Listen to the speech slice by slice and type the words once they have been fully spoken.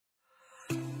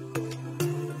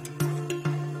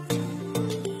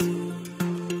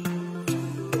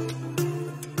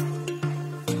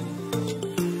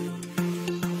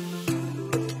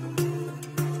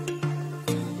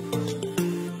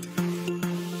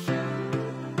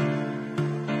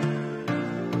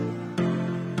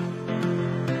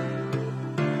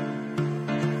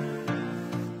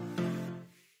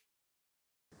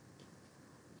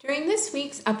During this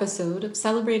week's episode of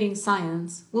Celebrating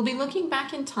Science, we'll be looking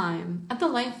back in time at the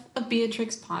life of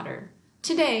Beatrix Potter.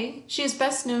 Today, she is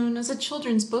best known as a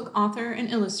children's book author and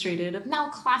illustrator of now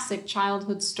classic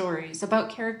childhood stories about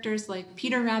characters like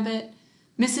Peter Rabbit,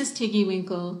 Mrs.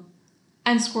 Tiggywinkle,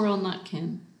 and Squirrel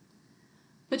Nutkin.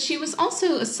 But she was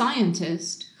also a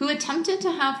scientist who attempted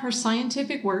to have her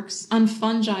scientific works on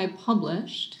fungi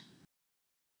published.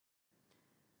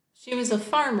 She was a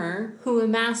farmer who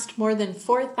amassed more than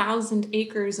 4,000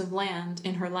 acres of land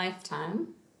in her lifetime.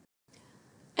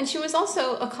 And she was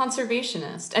also a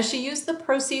conservationist, as she used the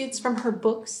proceeds from her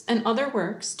books and other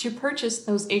works to purchase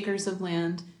those acres of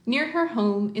land near her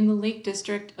home in the Lake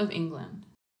District of England.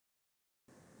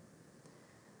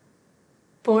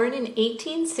 Born in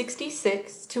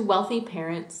 1866 to wealthy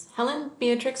parents, Helen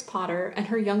Beatrix Potter and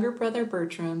her younger brother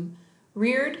Bertram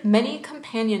reared many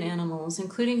companion animals,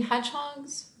 including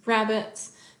hedgehogs,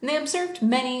 rabbits, and they observed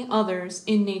many others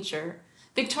in nature.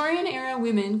 Victorian-era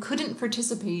women couldn't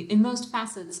participate in most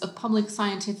facets of public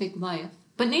scientific life,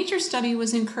 but nature study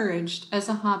was encouraged as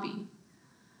a hobby.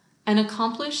 An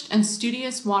accomplished and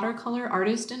studious watercolor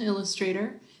artist and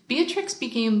illustrator, Beatrix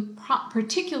became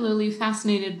particularly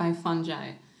fascinated by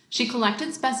fungi. She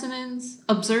collected specimens,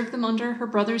 observed them under her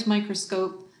brother's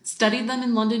microscope, studied them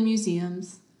in London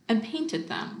museums, and painted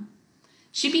them.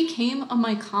 She became a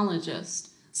mycologist,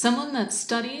 someone that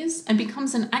studies and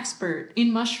becomes an expert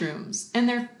in mushrooms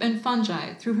and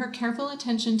fungi through her careful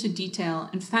attention to detail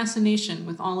and fascination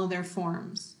with all of their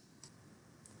forms.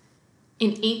 In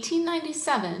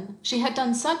 1897, she had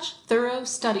done such thorough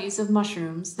studies of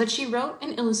mushrooms that she wrote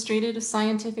and illustrated a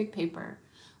scientific paper.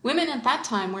 Women at that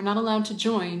time were not allowed to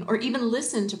join or even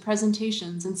listen to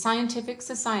presentations in scientific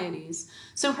societies,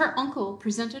 so her uncle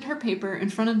presented her paper in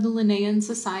front of the Linnean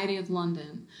Society of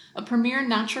London, a premier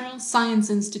natural science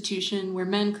institution where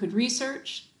men could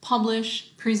research,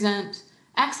 publish, present,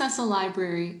 access a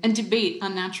library, and debate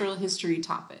on natural history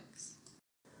topics.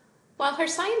 While her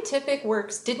scientific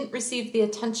works didn't receive the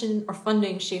attention or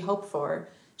funding she hoped for,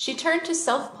 she turned to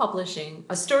self-publishing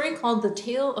a story called The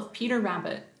Tale of Peter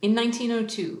Rabbit in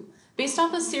 1902, based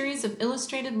off a series of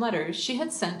illustrated letters she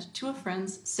had sent to a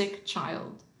friend's sick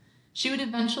child. She would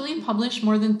eventually publish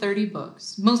more than 30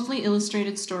 books, mostly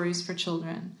illustrated stories for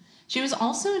children. She was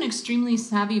also an extremely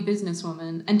savvy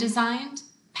businesswoman and designed,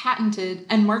 patented,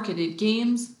 and marketed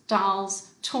games,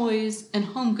 dolls, toys, and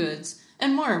home goods,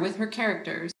 and more with her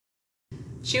characters.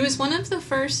 She was one of the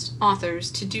first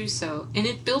authors to do so, and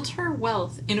it built her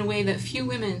wealth in a way that few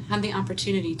women had the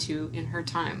opportunity to in her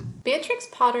time. Beatrix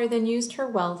Potter then used her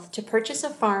wealth to purchase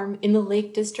a farm in the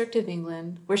Lake District of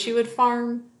England, where she would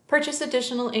farm, purchase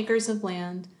additional acres of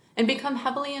land, and become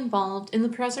heavily involved in the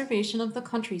preservation of the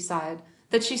countryside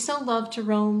that she so loved to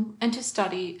roam and to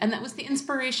study, and that was the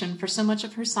inspiration for so much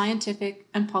of her scientific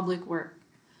and public work.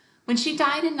 When she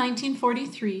died in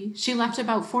 1943, she left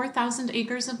about 4,000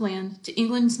 acres of land to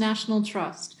England's National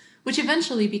Trust, which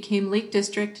eventually became Lake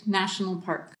District National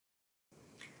Park.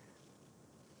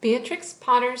 Beatrix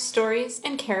Potter's stories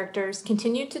and characters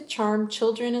continued to charm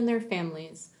children and their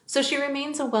families, so she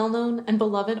remains a well-known and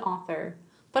beloved author.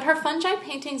 But her fungi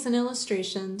paintings and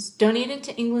illustrations, donated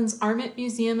to England's Armit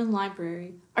Museum and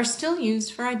Library, are still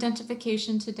used for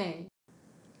identification today.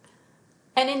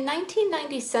 And in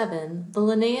 1997, the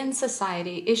Linnean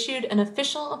Society issued an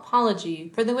official apology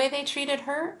for the way they treated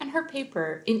her and her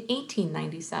paper in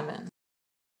 1897.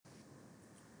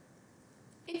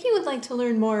 If you would like to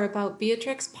learn more about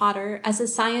Beatrix Potter as a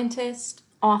scientist,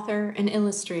 author, and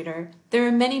illustrator, there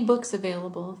are many books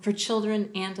available for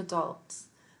children and adults.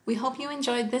 We hope you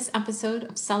enjoyed this episode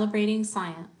of Celebrating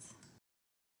Science.